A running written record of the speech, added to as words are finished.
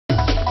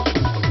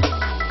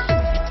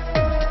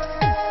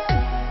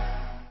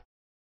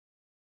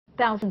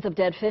Thousands of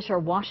dead fish are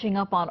washing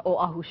up on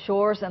Oahu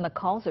shores, and the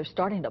calls are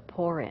starting to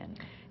pour in.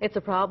 It's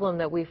a problem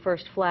that we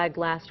first flagged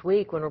last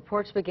week when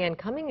reports began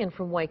coming in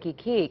from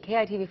Waikiki.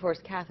 KITV4's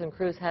Catherine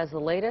Cruz has the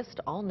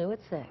latest, all new at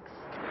 6.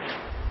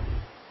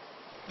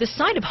 The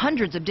sight of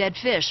hundreds of dead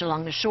fish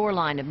along the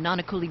shoreline of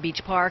Nanakuli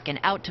Beach Park and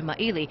out to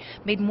Maili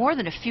made more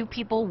than a few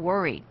people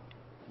worried.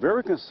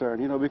 Very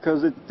concerned,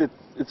 because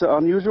it's an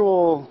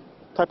unusual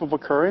type of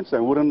occurrence,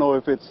 and we don't know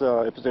if it's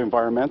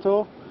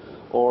environmental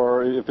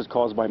or if it's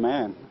caused by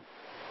man.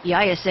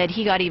 Yaya said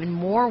he got even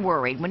more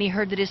worried when he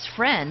heard that his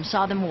friend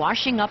saw them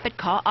washing up at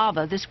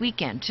Ka'ava this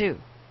weekend, too.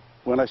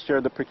 When I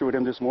shared the picture with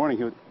him this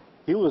morning,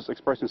 he was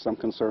expressing some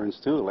concerns,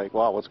 too, like,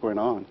 wow, what's going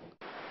on?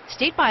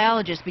 State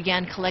biologists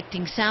began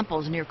collecting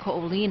samples near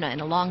Ko'olina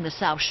and along the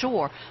South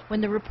Shore when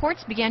the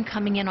reports began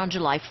coming in on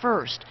July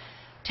 1st.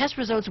 Test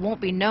results won't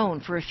be known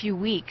for a few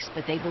weeks,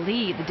 but they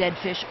believe the dead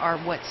fish are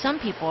what some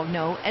people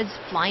know as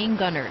flying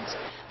gurnards.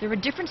 They're a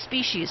different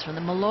species from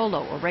the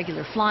malolo, or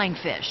regular flying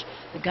fish.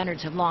 The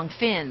gurnards have long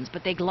fins,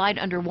 but they glide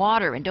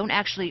underwater and don't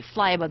actually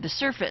fly above the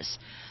surface.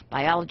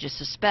 Biologists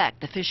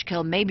suspect the fish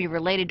kill may be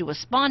related to a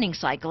spawning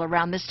cycle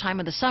around this time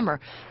of the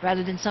summer,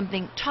 rather than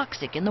something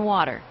toxic in the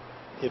water.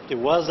 If there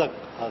was a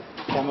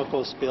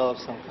chemical spill of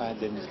some kind,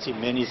 then you'd see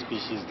many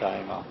species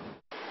dying off.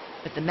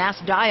 But the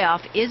mass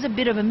die-off is a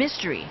bit of a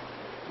mystery.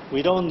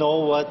 We don't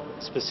know what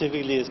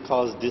specifically has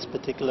caused this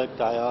particular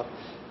die-off.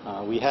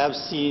 We have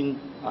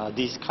seen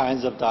these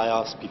kinds of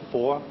die-offs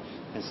before,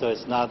 and so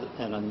it's not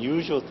an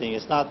unusual thing.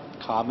 It's not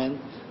common,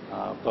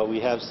 but we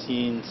have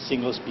seen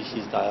single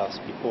species die-offs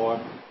before.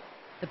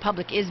 The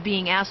public is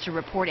being asked to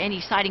report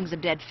any sightings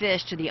of dead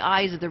fish to the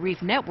Eyes of the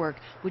Reef Network,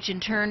 which in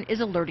turn is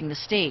alerting the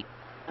state.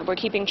 We're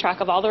keeping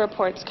track of all the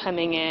reports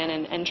coming in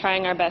and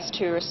trying our best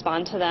to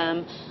respond to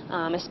them,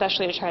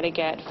 especially to try to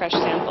get fresh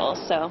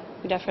samples. So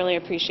we definitely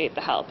appreciate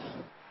the help.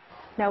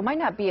 Now, it might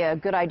not be a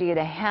good idea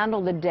to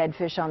handle the dead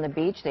fish on the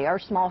beach. They are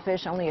small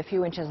fish, only a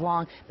few inches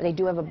long, but they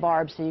do have a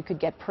barb, so you could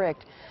get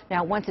pricked.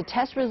 Now, once the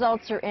test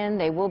results are in,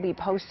 they will be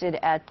posted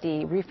at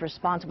the Reef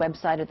Response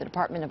website at the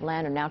Department of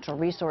Land and Natural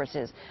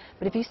Resources.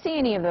 But if you see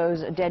any of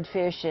those dead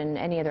fish in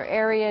any other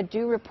area,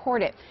 do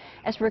report it.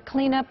 As for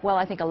cleanup, well,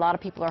 I think a lot of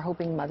people are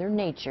hoping Mother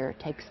Nature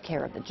takes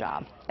care of the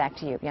job. Back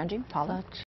to you, Yanji, Paula.